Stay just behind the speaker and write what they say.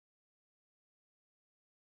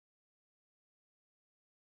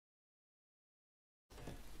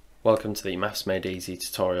Welcome to the Maths Made Easy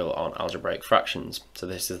tutorial on algebraic fractions. So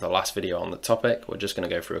this is the last video on the topic. We're just going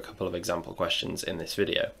to go through a couple of example questions in this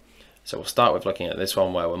video. So we'll start with looking at this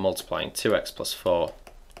one where we're multiplying 2x plus 4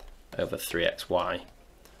 over 3xy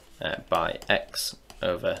by x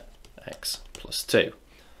over x plus 2.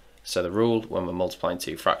 So the rule when we're multiplying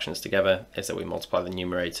two fractions together is that we multiply the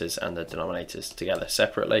numerators and the denominators together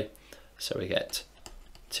separately. So we get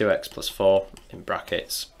 2x plus 4 in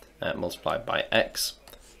brackets multiplied by x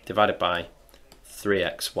divided by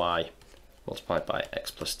 3xy multiplied by x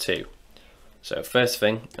plus 2. So first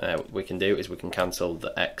thing we can do is we can cancel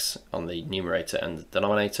the x on the numerator and the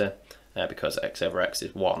denominator because x over x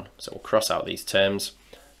is 1. So we'll cross out these terms.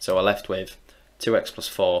 So we're left with 2x plus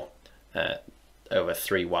 4 over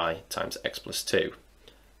 3y times x plus 2.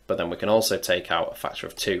 But then we can also take out a factor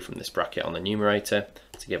of 2 from this bracket on the numerator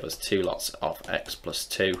to give us 2 lots of x plus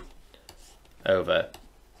 2 over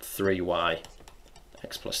 3y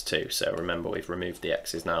x plus 2. So remember, we've removed the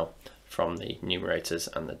x's now from the numerators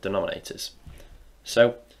and the denominators.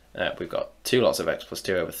 So we've got 2 lots of x plus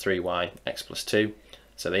 2 over 3y x plus 2.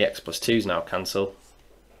 So the x plus 2's now cancel.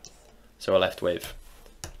 So we're left with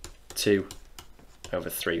 2 over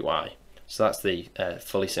 3y. So that's the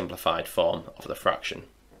fully simplified form of the fraction.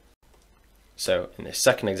 So in this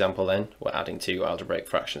second example then, we're adding two algebraic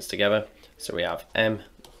fractions together. So we have m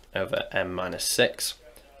over m minus 6.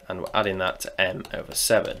 And we're adding that to m over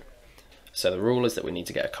 7. So the rule is that we need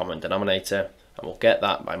to get a common denominator, and we'll get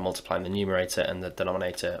that by multiplying the numerator and the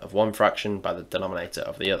denominator of one fraction by the denominator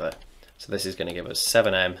of the other. So this is going to give us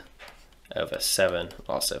 7m over 7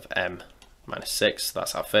 lots of m minus 6. So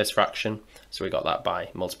that's our first fraction. So we got that by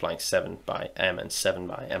multiplying 7 by m and 7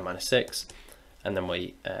 by m minus 6. And then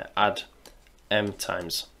we add m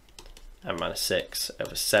times m minus 6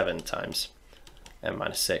 over 7 times m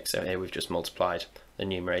minus 6. So here we've just multiplied the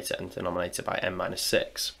numerator and denominator by m minus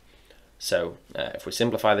 6. So if we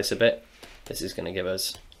simplify this a bit, this is going to give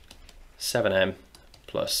us 7m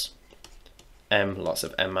plus m lots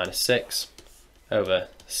of m minus 6 over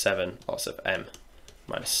 7 lots of m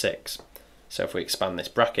minus 6. So if we expand this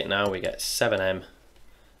bracket now, we get 7m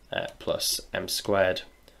plus m squared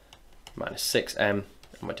minus 6m, and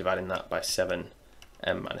we're dividing that by 7m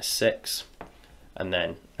minus 6. And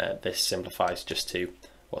then this simplifies just to,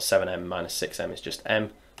 well, 7m minus 6m is just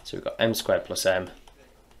m, so we've got m squared plus m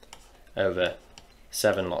over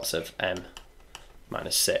 7 lots of m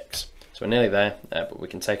minus 6. So we're nearly there, but we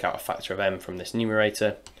can take out a factor of m from this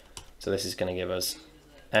numerator. So this is going to give us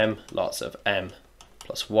m lots of m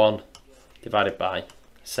plus 1 divided by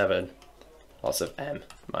 7 lots of m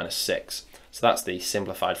minus 6. So that's the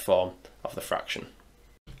simplified form of the fraction.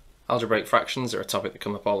 Algebraic fractions are a topic that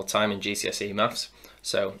come up all the time in GCSE maths,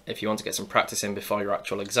 so if you want to get some practice in before your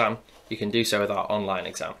actual exam, you can do so with our online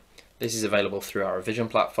exam. This is available through our revision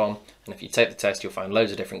platform, and if you take the test you'll find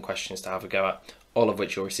loads of different questions to have a go at, all of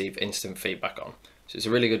which you'll receive instant feedback on. So it's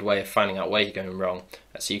a really good way of finding out where you're going wrong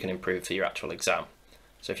so you can improve for your actual exam.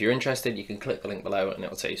 So if you're interested, you can click the link below and it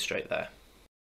will take you straight there.